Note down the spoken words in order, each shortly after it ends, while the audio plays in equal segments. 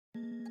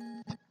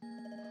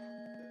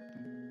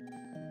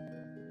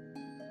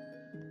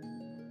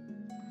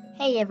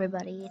Hey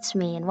everybody, it's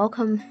me, and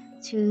welcome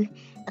to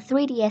a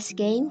 3DS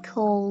game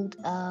called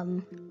A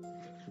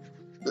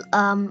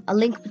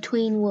Link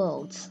Between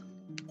Worlds.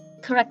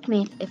 Correct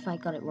me if I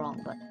got it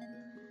wrong, but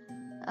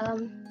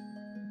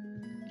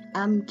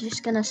I'm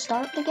just gonna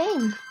start the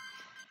game.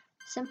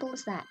 Simple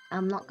as that.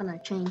 I'm not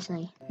gonna change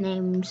the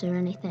names or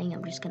anything.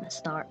 I'm just gonna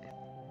start.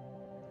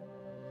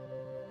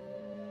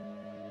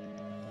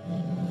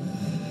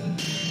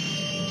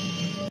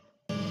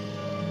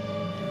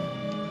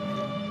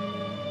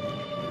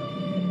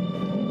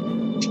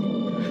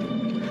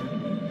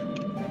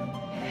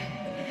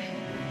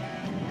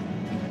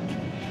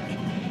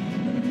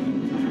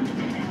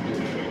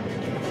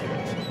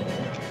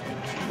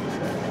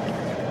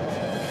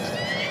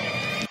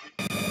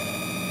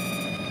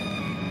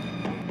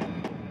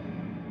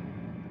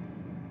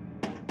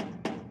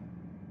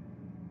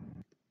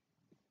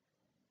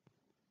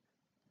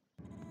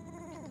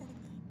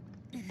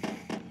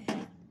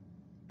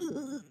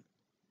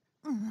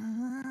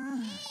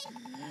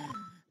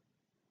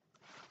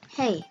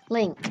 Hey,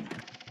 Link.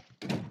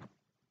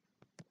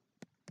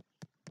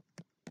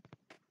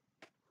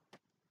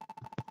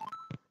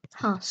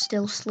 Huh,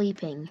 still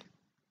sleeping.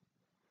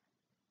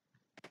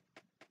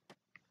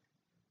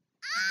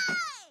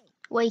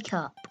 Wake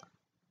up.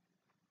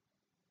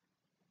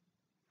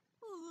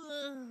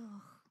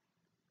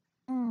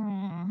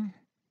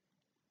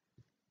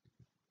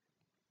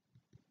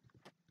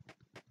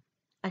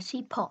 I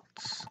see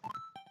pots.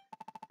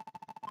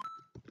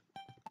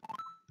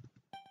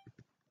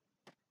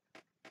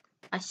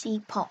 I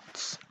see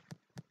pots.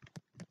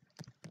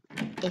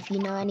 If you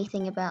know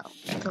anything about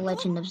The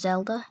Legend of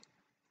Zelda,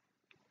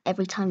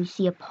 every time you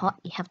see a pot,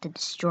 you have to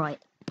destroy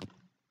it.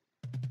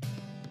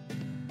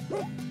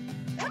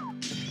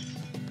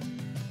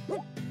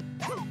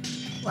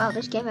 Wow,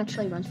 this game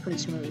actually runs pretty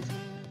smooth.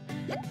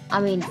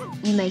 I mean,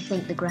 you may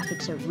think the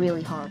graphics are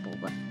really horrible,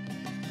 but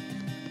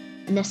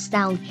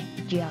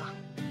nostalgia.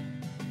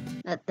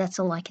 That's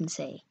all I can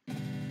say.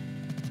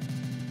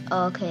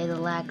 Okay, the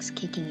lag's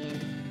kicking in.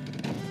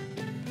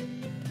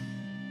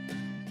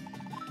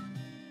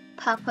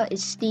 Papa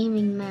is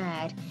steaming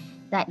mad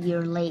that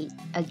you're late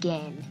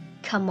again.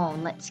 Come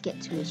on, let's get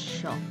to his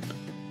shop.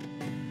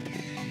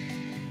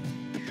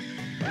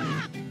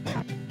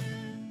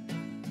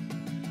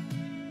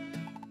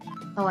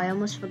 Oh, I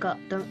almost forgot.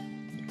 Don't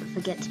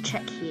forget to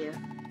check here.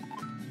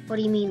 What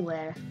do you mean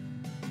where?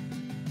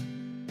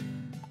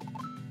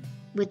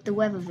 With the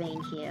weather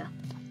vane here.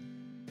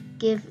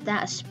 Give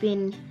that a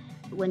spin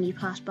when you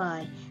pass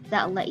by.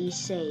 That'll let you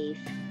save.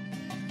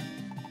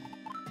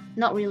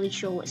 Not really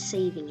sure what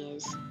saving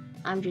is.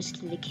 I'm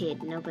just a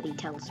kid, nobody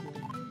tells me.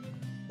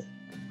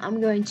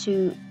 I'm going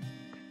to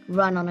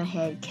run on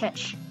ahead,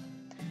 catch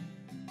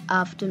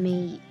up after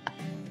me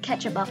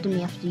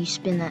after you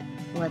spin that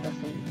weather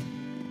thing.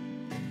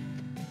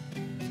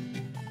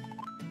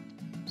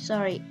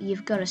 Sorry,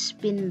 you've got to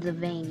spin the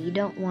vane. You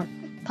don't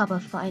want Papa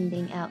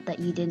finding out that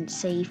you didn't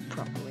save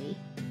properly.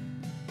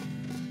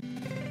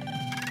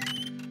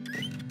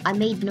 I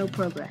made no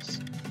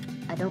progress.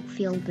 I don't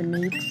feel the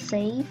need to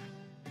save.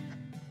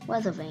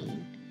 Weather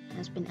vane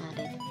has been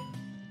added.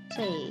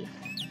 Save.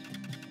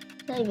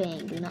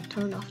 Saving. Do not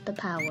turn off the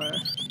power.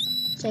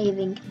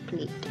 Saving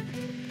complete.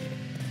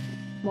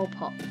 More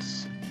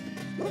pots.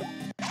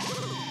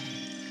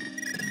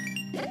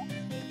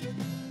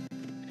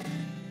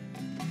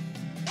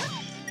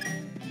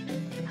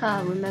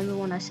 Remember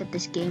when I said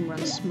this game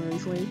runs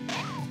smoothly?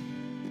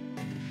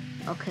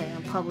 Okay,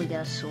 I'll probably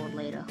get a sword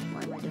later.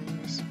 Why am I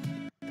doing this?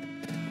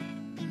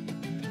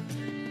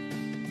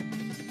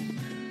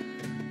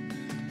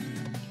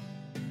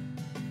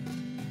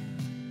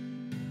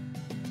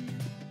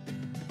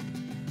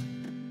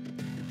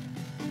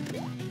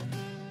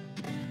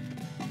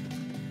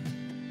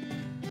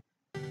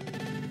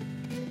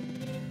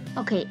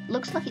 Okay,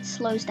 looks like it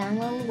slows down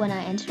a little when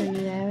I enter a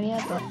new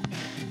area, but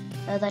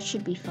that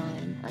should be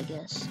fine, I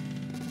guess.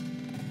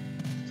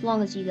 As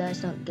long as you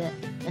guys don't get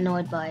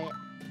annoyed by it.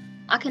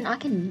 I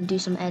can do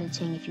some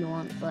editing if you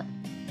want, but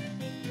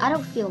I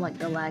don't feel like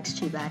the lag's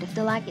too bad. If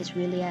the lag is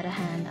really out of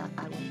hand,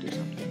 I will do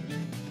something.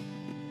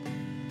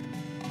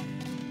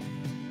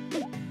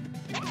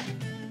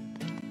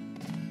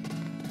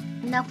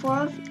 Now,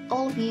 for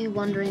all of you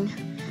wondering,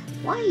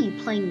 why are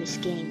you playing this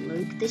game,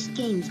 Luke? This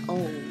game's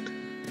old.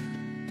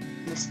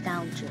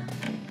 Nostalgia.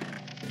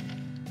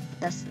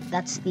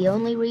 That's the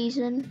only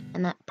reason,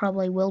 and that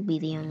probably will be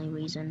the only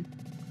reason.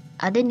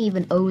 I didn't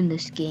even own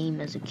this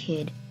game as a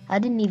kid. I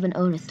didn't even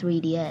own a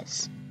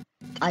 3DS.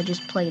 I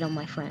just played on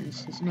my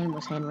friend's. His name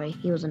was Henry.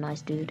 He was a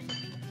nice dude.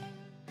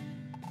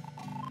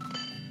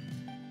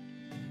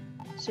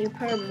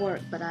 Superb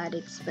work, but I'd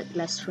expect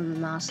less from a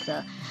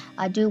master.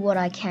 I do what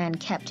I can.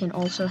 Captain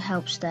also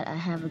helps that I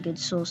have a good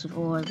source of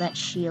ore. That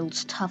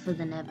shield's tougher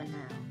than ever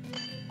now.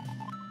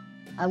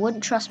 I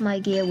wouldn't trust my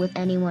gear with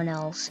anyone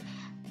else.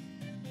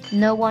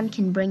 No one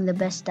can bring the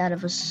best out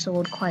of a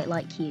sword quite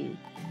like you.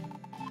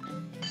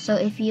 So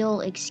if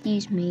you'll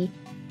excuse me,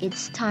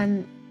 it's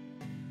time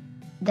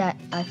that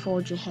I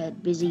forge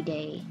ahead. Busy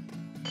day.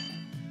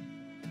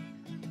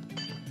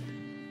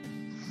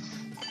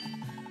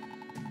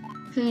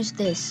 Who's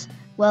this?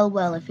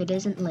 Well, if it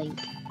isn't Link.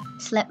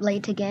 Slept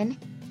late again?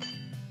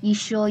 You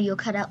sure you're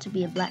cut out to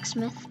be a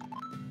blacksmith?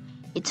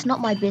 It's not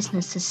my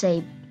business to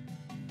say,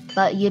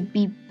 but you'd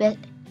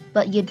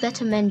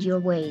better mend your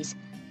ways,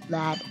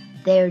 lad.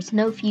 There's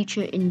no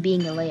future in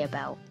being a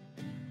layabout.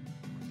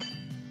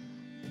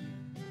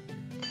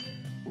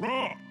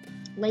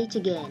 Late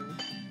again.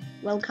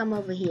 Well, come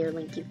over here,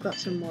 Link. You've got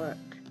some work.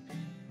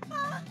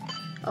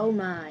 Oh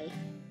my.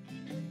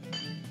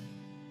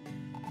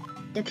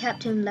 The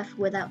captain left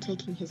without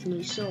taking his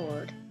new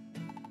sword.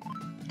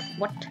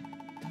 What?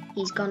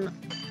 He's gone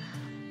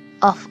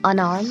off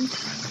unarmed?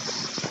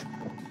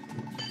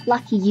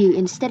 Lucky you.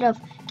 Instead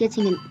of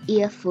getting an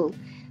earful,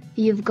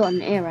 you've got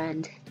an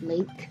errand,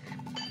 Link.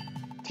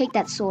 Take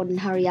that sword and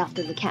hurry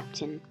after the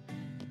captain.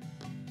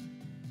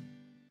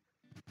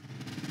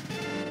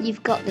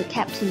 You've got the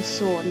captain's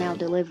sword, now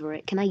deliver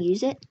it. Can I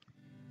use it?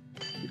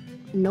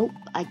 Nope,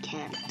 I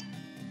can't.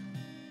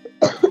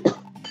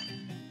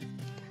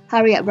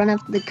 Hurry up, run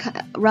after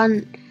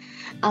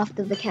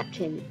the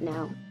captain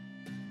now.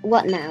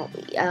 What now?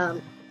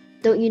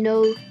 Don't you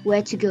know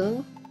where to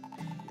go?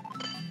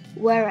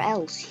 Where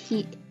else?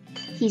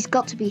 He's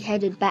got to be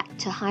headed back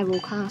to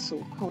Hyrule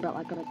Castle. Hold up,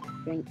 I gotta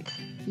drink.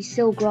 You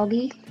still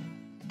groggy?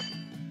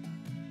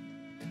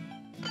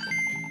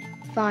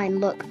 Fine,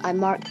 look, I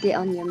marked it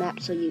on your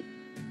map so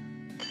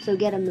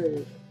get a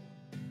move.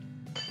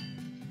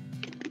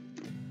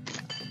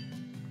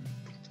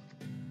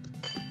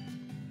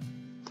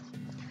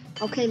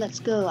 Okay, let's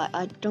go.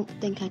 I don't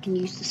think I can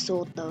use the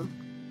sword though.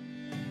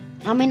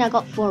 I mean, I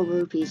got 4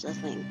 rupees, I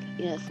think.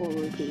 Yeah, 4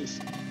 rupees.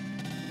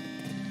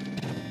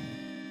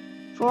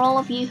 For all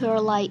of you who are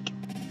like,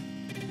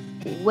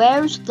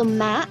 where's the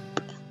map?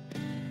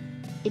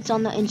 It's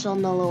on the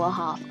lower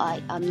half.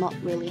 I'm not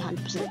really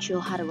 100%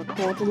 sure how to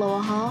record the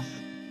lower half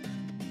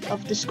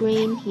of the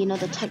screen. You know,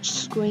 the touch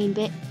screen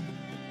bit.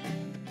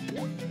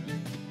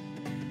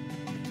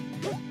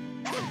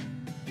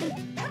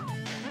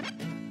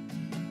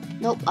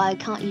 Nope, I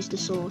can't use the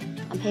sword.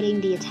 I'm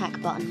hitting the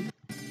attack button.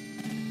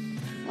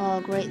 Oh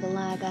great, the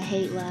lag. I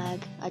hate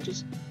lag.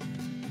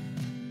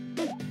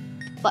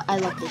 But I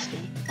love this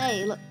game.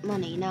 Hey, look,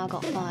 money. Now I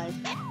got 5.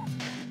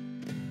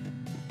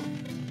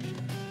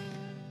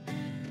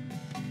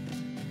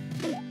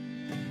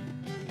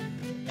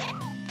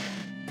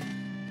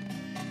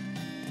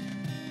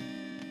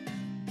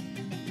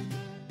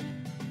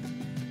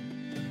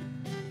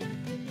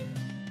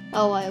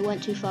 Oh, I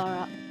went too far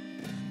up.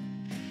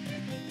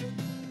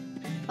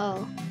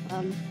 Oh,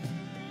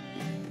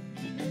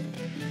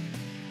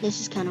 this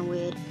is kind of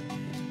weird.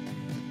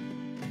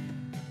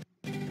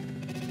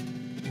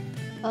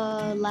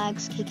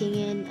 Lag's kicking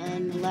in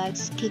and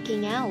lag's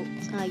kicking out,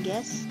 I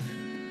guess.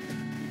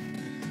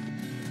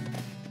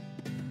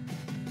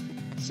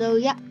 So,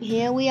 yeah,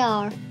 here we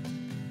are.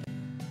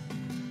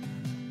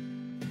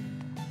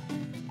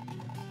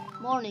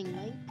 Morning,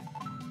 Link.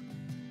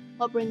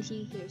 What brings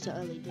you here so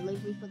early?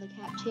 Delivery for the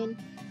captain?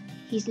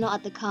 He's not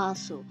at the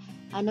castle.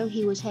 I know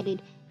he was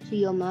headed to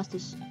your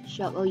master's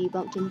shop. Oh, you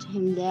bumped into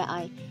him there.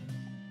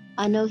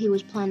 I know he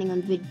was planning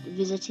on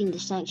visiting the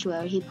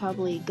sanctuary. He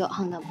probably got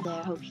hung up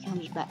there. Hope he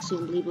comes back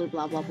soon. Blah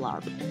blah blah blah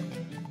blah.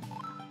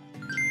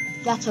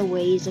 That's a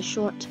ways, a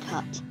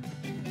shortcut.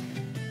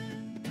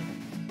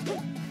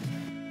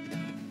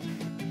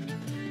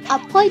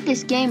 I played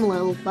this game a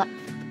little, but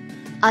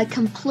I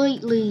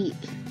completely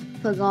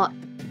forgot.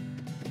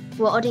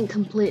 Well, I didn't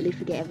completely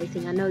forget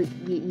everything. I know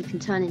you can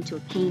turn into a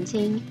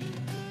painting,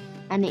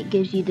 and it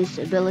gives you this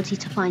ability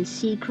to find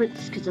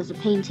secrets, because as a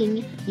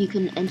painting, you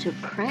can enter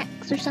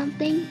cracks or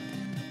something.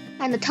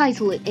 And the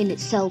title in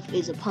itself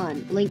is a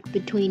pun, Link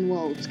Between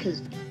Worlds,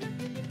 because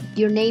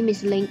your name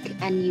is Link,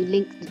 and you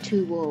link the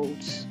 2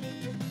 worlds.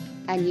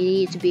 And you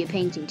need to be a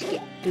painting to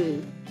get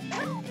through.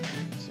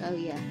 So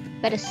yeah,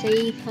 better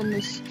save on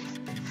this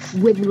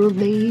Wither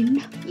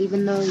Vein,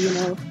 even though, you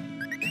know,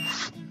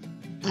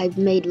 I've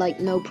made like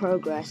no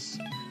progress.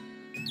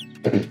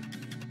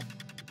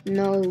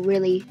 No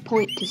really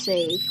point to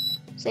save.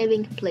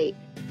 Saving complete.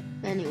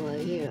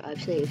 Anyway, here,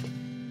 I've saved.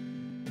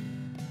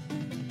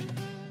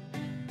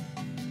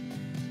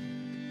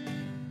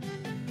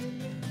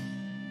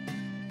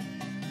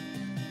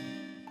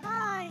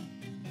 Hi.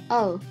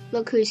 Oh,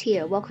 look who's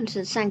here. Welcome to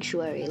the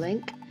sanctuary,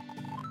 Link.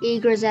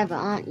 Eager as ever,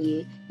 aren't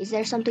you? Is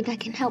there something I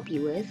can help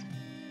you with?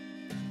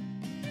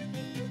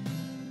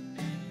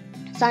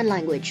 Sign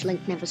language.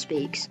 Link never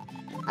speaks.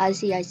 I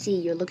see,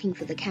 you're looking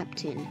for the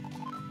captain.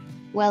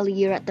 Well,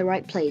 you're at the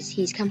right place.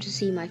 He's come to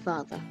see my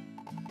father.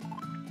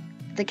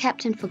 The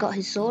captain forgot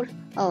his sword?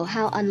 Oh,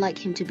 how unlike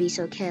him to be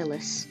so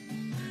careless.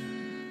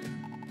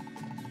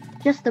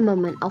 Just a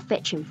moment, I'll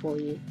fetch him for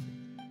you.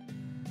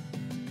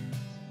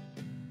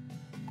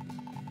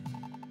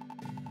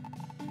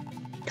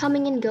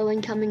 Coming and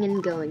going.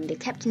 The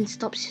captain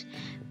stops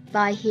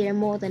by here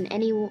more than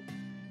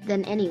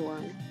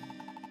anyone.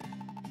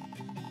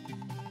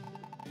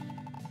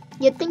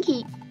 You'd think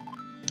he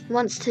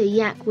wants to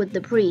yak with the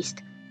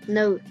priest.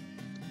 No,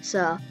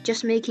 sir,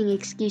 just making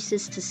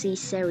excuses to see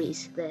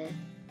Ceres there.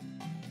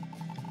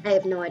 I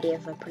have no idea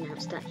if I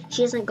pronounced that.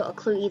 She hasn't got a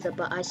clue either,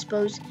 but I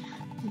suppose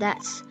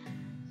that's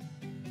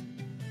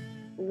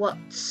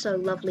what's so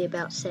lovely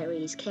about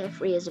Ceres,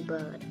 carefree as a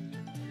bird.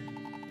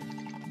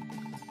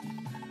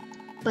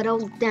 But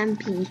old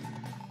Dampy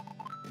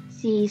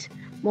sees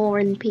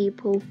more than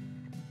people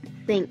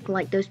think,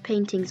 like those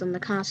paintings on the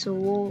castle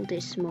wall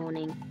this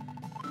morning.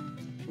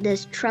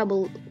 There's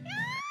trouble,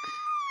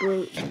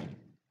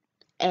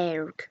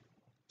 erg,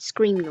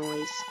 scream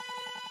noise.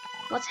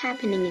 What's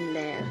happening in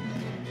there?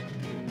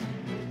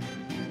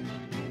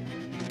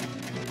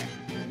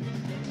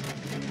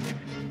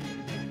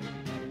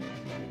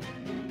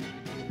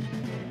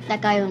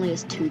 That guy only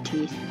has 2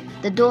 teeth.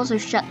 The doors are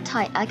shut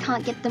tight. I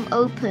can't get them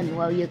open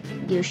while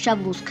your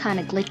shovel's kind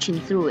of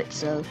glitching through it,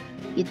 so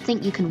you'd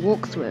think you can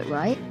walk through it,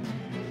 right?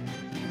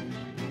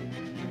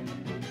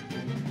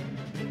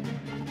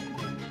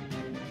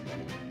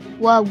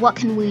 Well, what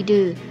can we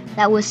do?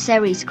 That was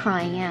Ceres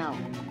crying out.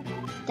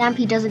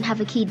 Dampy doesn't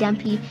have a key.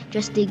 Dampy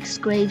just digs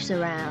graves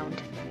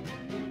around.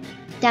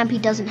 Dampy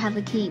doesn't have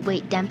a key.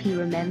 Wait, Dampy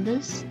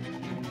remembers?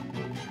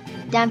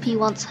 Dampy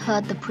once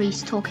heard the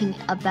priest talking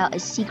about a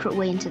secret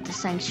way into the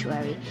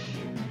sanctuary,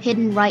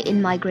 hidden right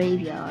in my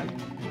graveyard.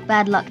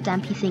 Bad luck,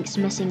 Dampy thinks,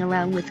 messing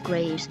around with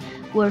graves.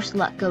 Worse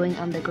luck going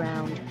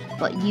underground.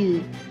 But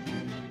you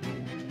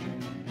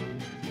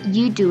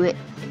do it.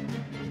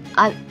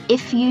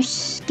 If you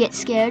get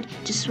scared,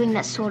 just swing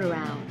that sword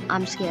around.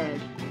 I'm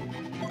scared.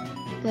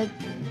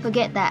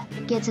 Forget that.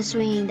 Get to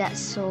swinging that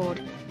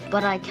sword.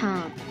 But I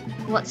can't.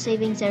 What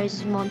saving Ceres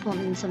is more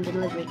important than some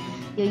delivery.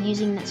 You're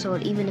using that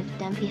sword even if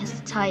Dampy has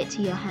to tie it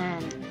to your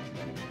hand.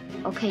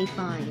 Okay,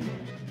 fine.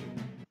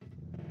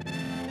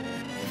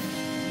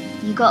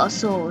 You got a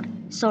sword.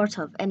 Sort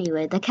of.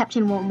 Anyway, the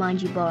captain won't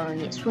mind you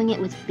borrowing it. Swing it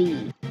with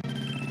B.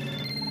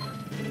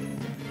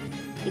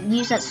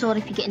 Use that sword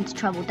if you get into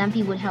trouble.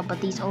 Dampy would help,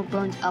 but these old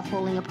bones are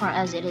falling apart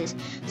as it is.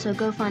 So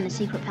go find the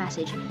secret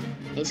passage.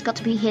 It's got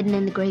to be hidden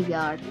in the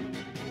graveyard.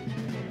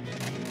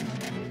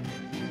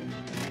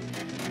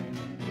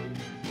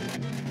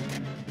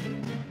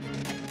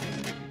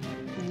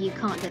 You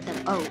can't get them.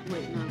 Oh,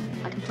 wait, no.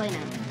 I can play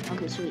now.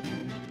 Okay, sweet.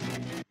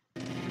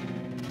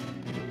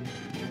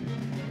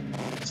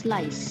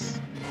 Slice.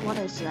 What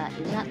is that?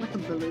 Is that like a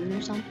balloon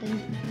or something?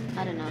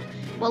 I don't know.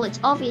 Well, it's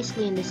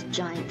obviously in this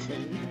giant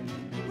thing.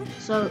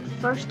 So,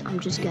 first I'm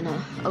just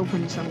gonna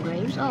open some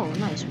graves. Oh,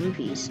 nice,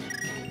 rupees.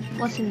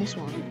 What's in this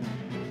one?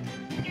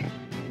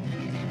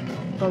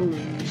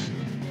 Bones.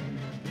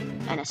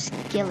 And a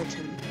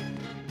skeleton.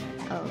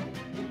 Oh.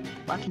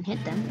 Well, I can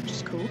hit them, which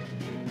is cool.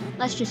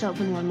 Let's just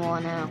open one more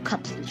and then I'll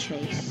cut to the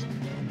chase.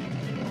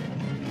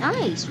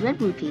 Nice, red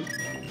rupee.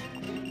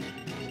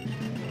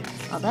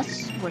 Oh,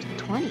 that's worth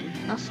 20.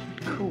 That's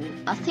cool.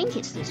 I think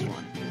it's this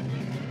one.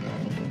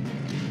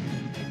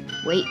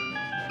 Wait.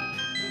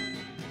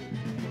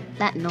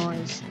 That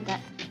noise, that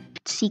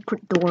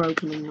secret door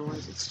opening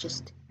noise, it's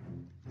just...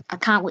 I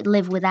can't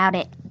live without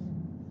it.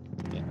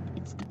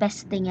 It's the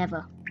best thing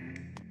ever.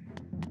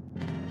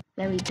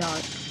 Very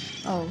dark.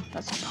 Oh,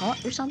 that's a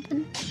pot or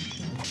something?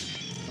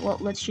 Well,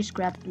 let's just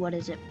grab, what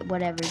is it?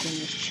 Whatever's in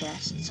this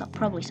chest. It's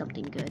probably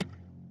something good.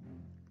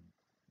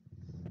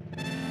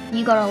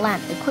 You got a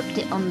lamp. Equipped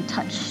it on the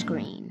touch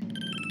screen.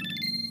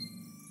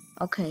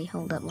 Okay,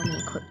 hold up. Let me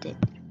equip it.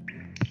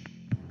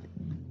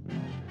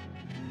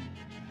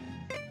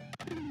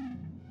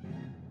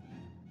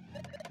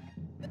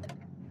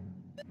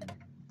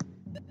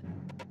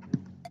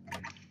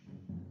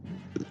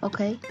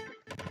 Okay.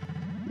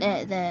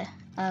 There.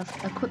 I've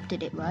equipped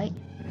it, right?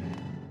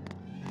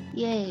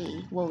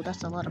 Yay. Whoa,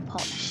 that's a lot of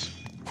pots.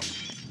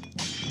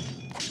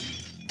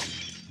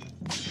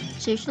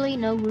 Seriously?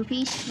 No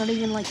rupees? Not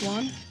even like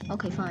one?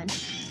 Okay, fine.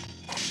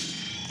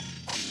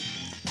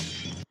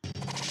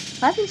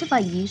 What happens if I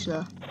use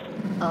a...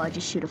 Oh, I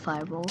just shoot a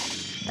fireball.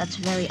 That's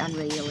very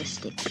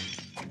unrealistic.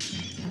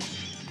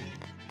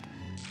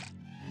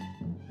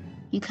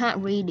 You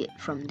can't read it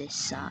from this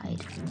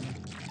side.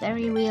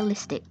 Very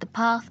realistic. The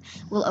path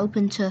will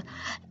open to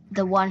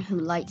the one who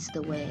lights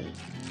the way.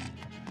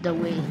 The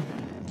way.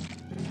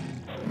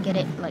 Get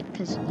it? Like,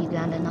 because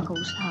Uganda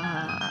Knuckles.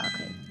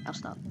 Okay, I'll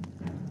stop.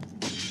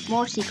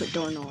 More secret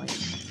door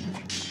noise.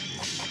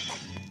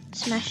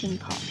 Smashing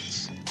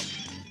pots.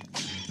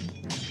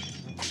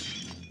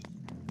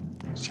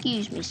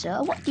 Excuse me,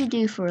 sir. What do you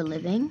do for a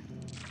living?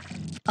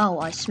 Oh,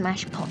 I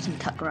smash pots and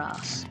cut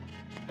grass.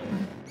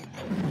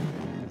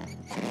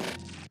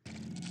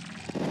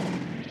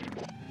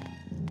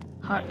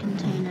 Heart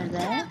container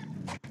there.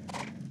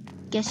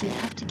 Guess you'd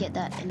have to get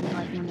that in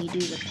like when you do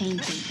the painting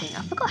thing.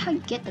 I forgot how you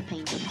get the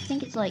painting. I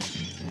think it's like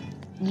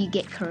you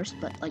get cursed,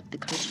 but like the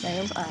curse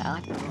fails.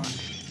 I forgot.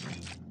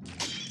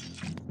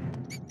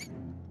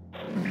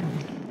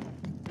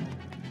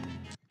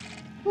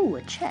 Ooh,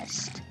 a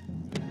chest.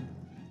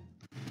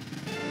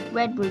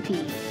 Red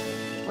rupee.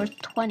 Worth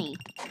 20.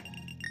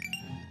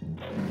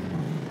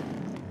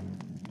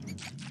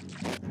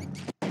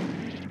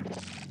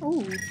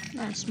 Ooh,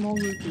 nice, more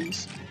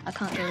rupees. I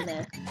can't go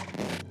there.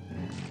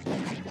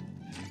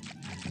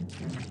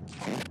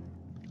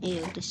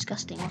 Ew,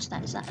 disgusting. What's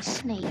that? Is that a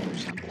snake or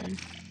something?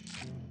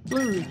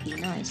 Blue rupee,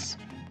 nice.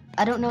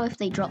 I don't know if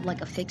they drop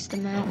like a fixed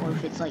amount or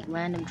if it's like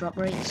random drop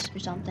rates or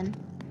something.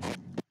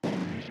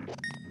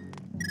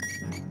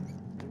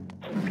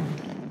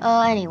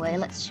 Anyway,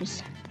 let's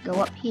just go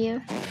up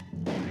here.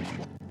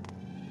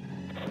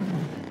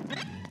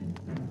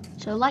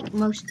 So like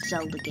most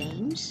Zelda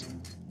games,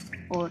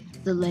 or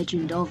The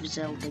Legend of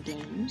Zelda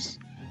games,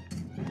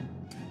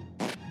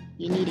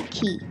 you need a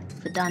key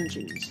for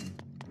dungeons.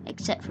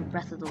 Except for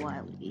Breath of the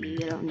Wild. You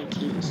don't need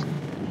keys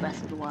in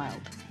Breath of the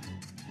Wild.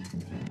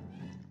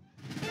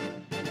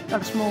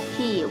 Got a small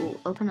key, it will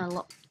open a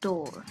locked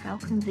door. How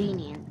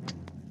convenient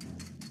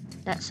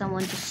that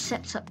someone just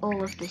sets up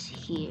all of this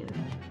here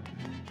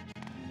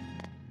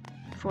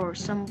for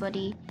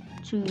somebody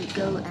to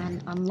go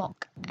and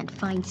unlock and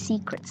find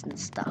secrets and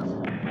stuff.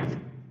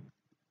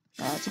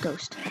 It's a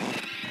ghost.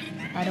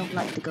 I don't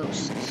like the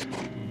ghosts.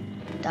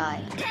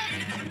 Die.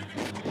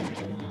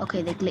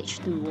 Okay, they glitch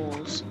through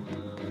walls.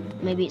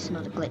 Maybe it's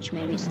not a glitch,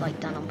 maybe it's like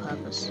done on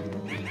purpose.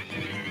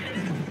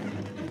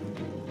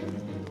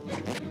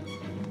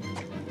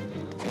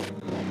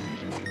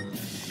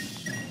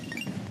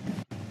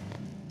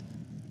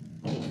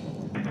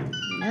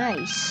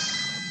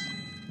 Nice.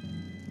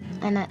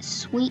 And that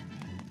sweet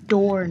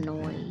door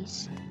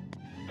noise.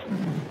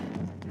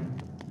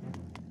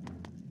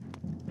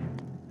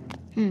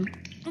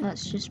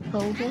 Let's just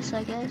pull this,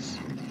 I guess.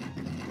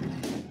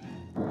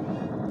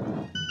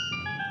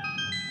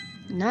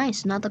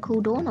 Nice, another cool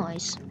door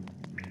noise.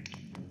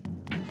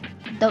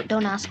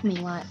 Don't ask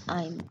me why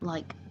I'm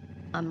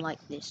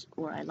like this,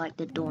 or I like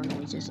the door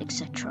noises,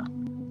 etc.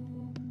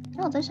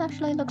 Oh, this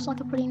actually looks like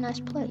a pretty nice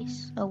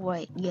place. Oh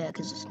wait, yeah,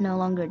 because it's no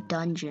longer a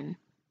dungeon.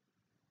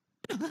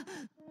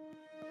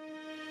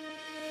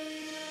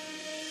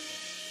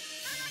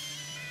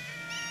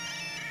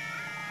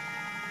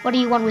 What do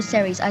you want with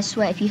Ceres? I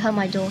swear, if you hurt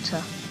my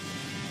daughter.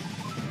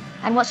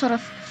 And what sort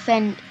of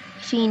fiend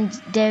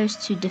dares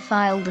to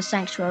defile the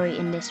sanctuary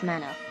in this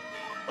manner?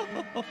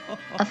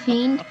 A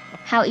fiend?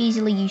 How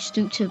easily you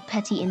stoop to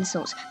petty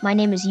insults. My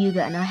name is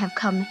Yuga, and I have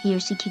come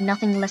here seeking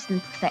nothing less than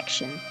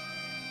perfection.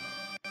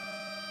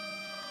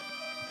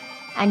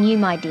 And you,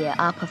 my dear,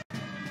 are perfect.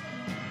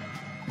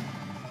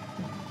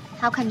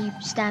 How can you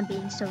stand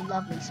being so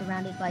lovely,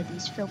 surrounded by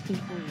these filthy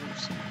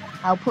fools?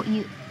 I'll put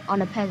you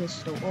on a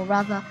pedestal, or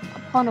rather,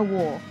 upon a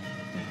wall,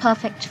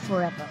 perfect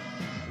forever.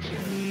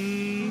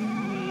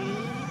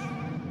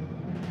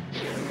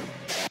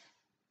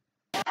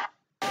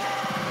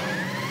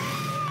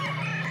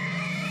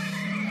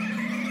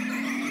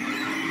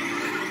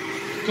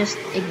 Just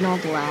ignore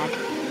the lag.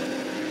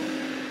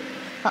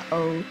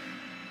 Uh-oh.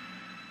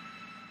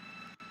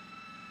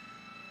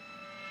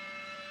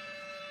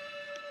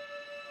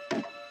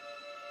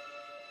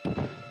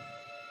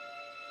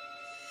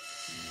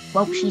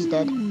 Well, she's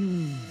dead.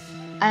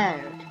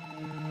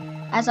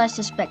 As I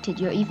suspected,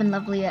 you're even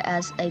lovelier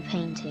as a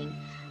painting.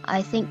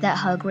 I think that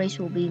Her Grace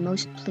will be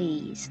most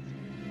pleased.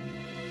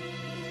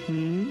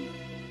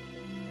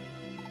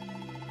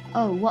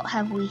 Oh, what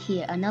have we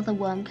here? Another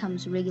worm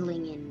comes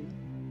wriggling in.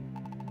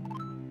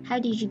 How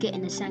did you get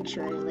in the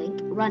sanctuary, Link?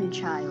 Run,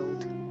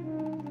 child.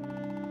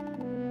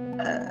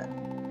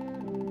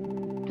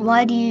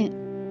 Why do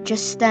you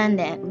just stand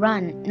there?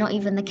 Run. Not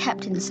even the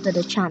captain stood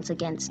a chance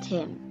against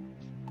him.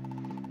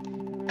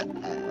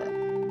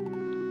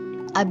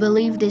 I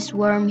believe this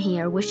worm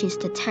here wishes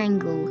to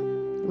tangle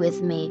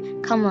with me.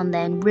 Come on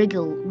then,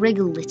 wriggle,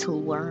 wriggle,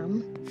 little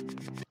worm.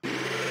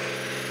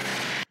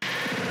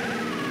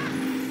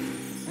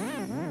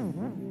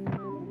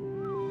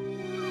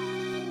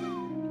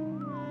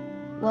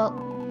 Well,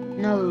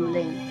 no,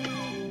 Link.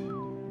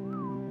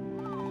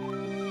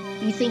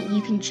 You think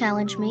you can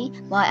challenge me?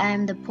 Why, I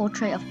am the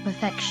portrait of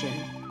perfection.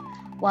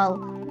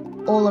 While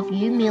all of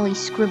you merely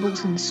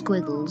scribbles and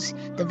squiggles,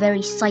 the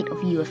very sight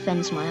of you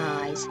offends my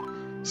eyes.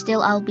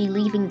 Still, I'll be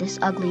leaving this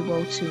ugly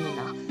world soon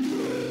enough.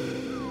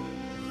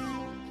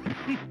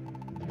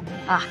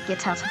 Ah,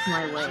 get out of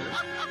my way.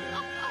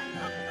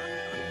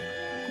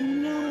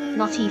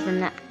 Not even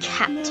that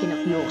captain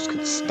of yours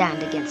could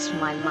stand against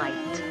my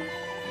might.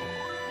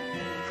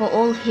 For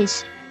all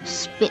his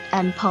spit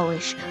and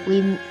polish,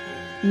 we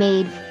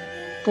made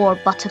for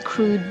but a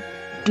crude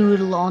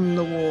doodle on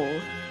the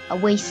wall, a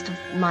waste of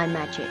my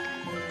magic.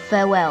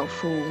 Farewell,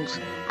 fools.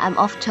 I'm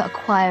off to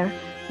acquire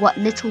what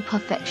little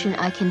perfection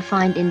I can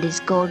find in this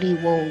gaudy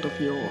world of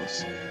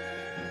yours.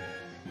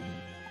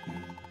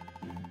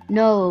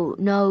 No,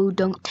 no,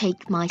 don't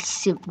take my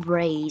sieve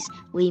rays.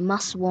 We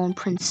must warn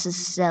Princess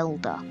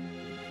Zelda.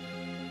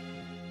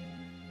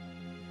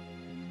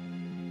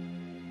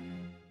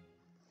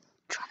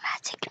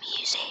 Dramatic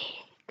music.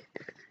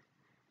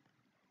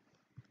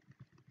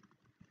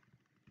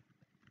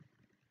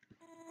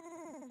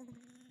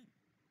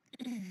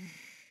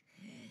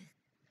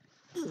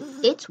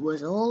 It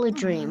was all a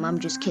dream. I'm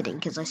just kidding,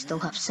 because I still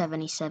have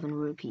 77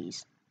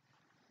 rupees.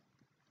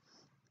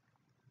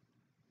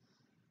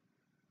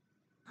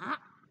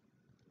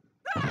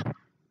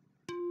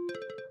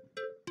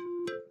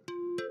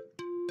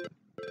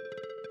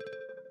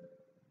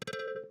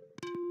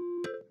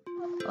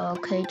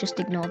 Okay, just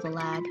ignore the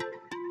lag.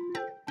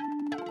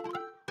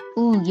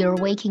 Ooh, you're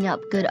waking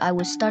up. Good, I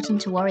was starting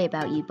to worry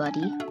about you,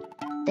 buddy.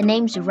 The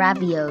name's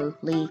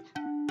Ravioli.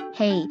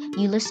 Hey,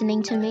 you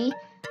listening to me?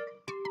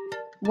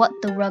 What,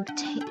 the rug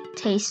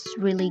tastes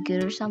really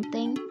good or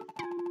something?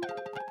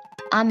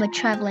 I'm a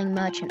traveling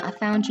merchant. I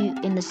found you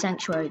in the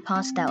sanctuary,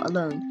 passed out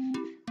alone.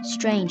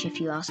 Strange, if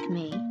you ask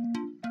me.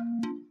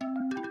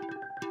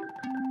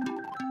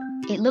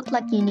 It looked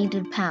like you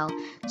needed a pal,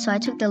 so I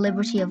took the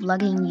liberty of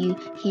lugging you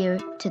here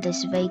to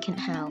this vacant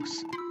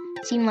house.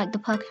 Seemed like the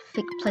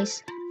perfect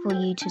place for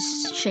you to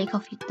shake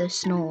off the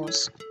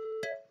snores.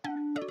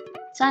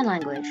 Sign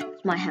language.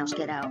 It's my house,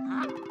 get out.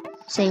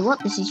 Say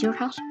what? This is your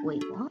house?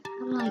 Wait, what?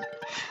 Like,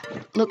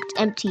 looked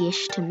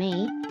empty-ish to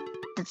me.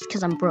 That's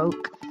because I'm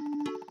broke.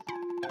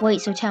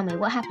 Wait, so tell me,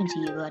 what happened to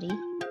you, buddy?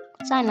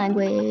 Sign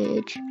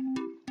language.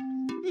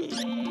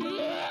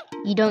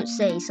 You don't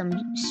say. Some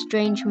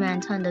strange man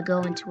turned a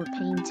girl into a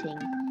painting.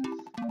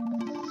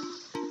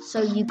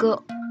 So you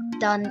got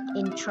done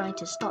in trying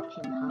to stop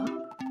him, huh?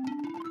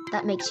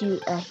 That makes you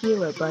a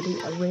hero, buddy.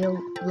 A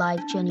real,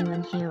 live,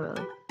 genuine hero.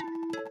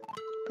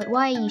 But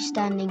why are you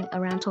standing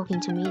around talking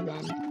to me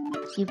then?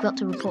 You've got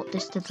to report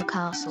this to the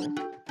castle.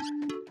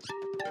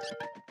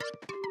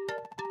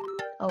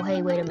 Oh,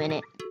 hey, wait a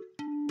minute.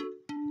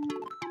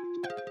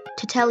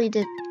 To tell you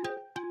the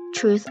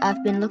truth,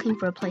 I've been looking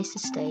for a place to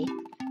stay.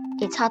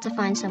 It's hard to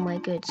find somewhere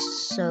good,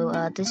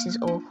 so this is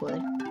awkward.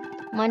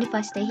 Mind if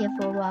I stay here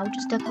for a while?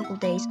 Just a couple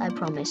days, I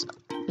promise.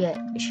 Yeah,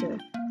 sure.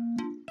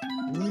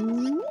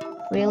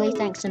 Really?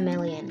 Thanks a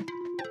million.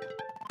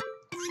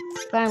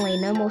 Finally,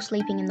 no more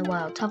sleeping in the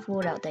wild. Tough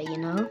world out there, you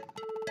know?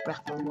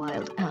 Breath of the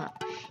Wild.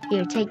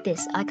 Here, take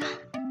this. I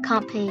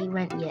can't pay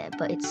rent yet,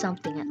 but it's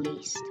something at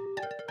least.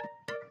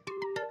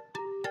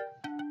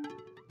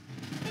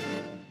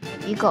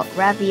 You got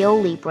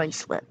ravioli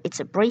bracelet.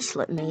 It's a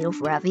bracelet made of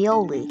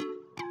ravioli.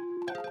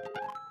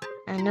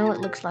 I know it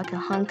looks like a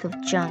hunk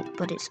of junk,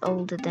 but it's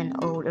older than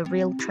old. A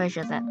real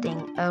treasure, that thing.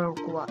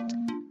 What?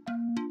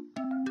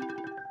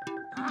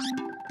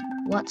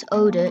 What's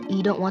odor?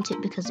 You don't want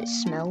it because it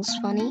smells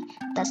funny?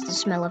 That's the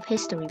smell of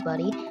history,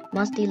 buddy.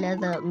 Musty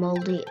leather,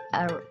 moldy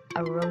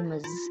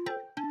aromas.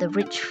 The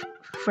rich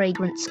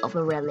fragrance of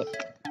a relic.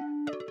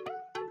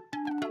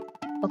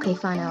 Okay,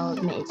 fine, I'll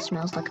admit it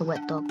smells like a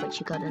wet dog, but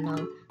you gotta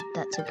know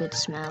that's a good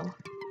smell.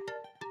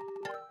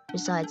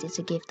 Besides, it's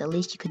a gift. The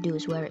least you could do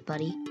is wear it,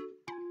 buddy.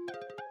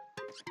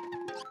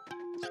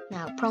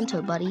 Now,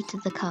 pronto, buddy, to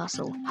the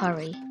castle.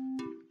 Hurry.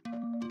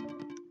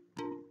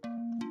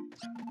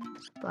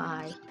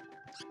 Bye.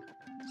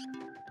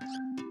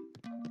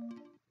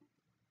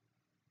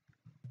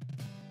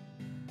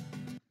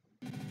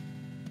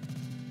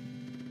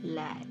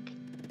 Lag.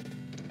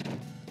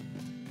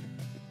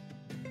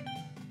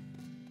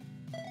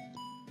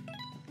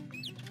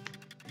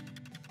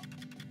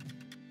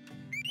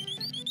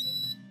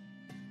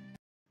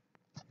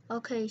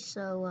 Okay,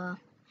 so,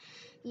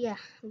 yeah,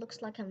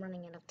 looks like I'm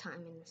running out of time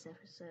in this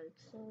episode,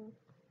 so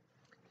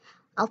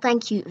I'll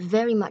thank you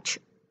very much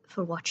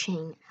for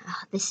watching.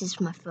 This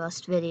is my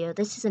first video.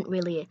 This isn't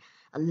really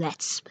a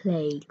let's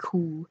play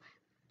cool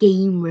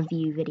game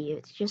review video.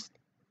 It's just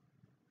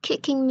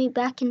kicking me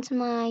back into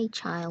my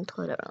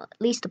childhood, or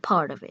at least a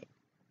part of it.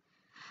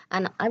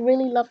 And I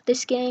really loved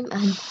this game,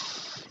 and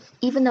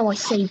even though I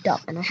saved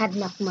up and I had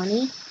enough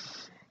money,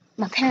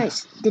 my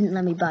parents didn't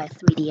let me buy a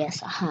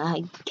 3DS.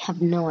 I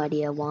have no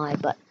idea why,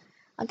 but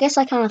I guess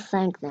I kind of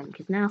thank them,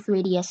 because now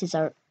 3DSs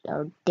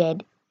are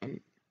dead,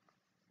 and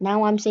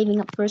now I'm saving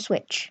up for a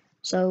Switch.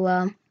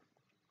 So,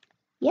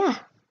 yeah.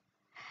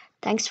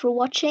 Thanks for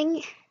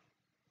watching,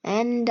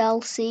 and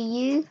I'll see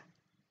you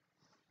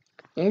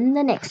in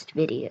the next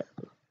video.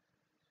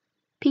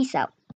 Peace out.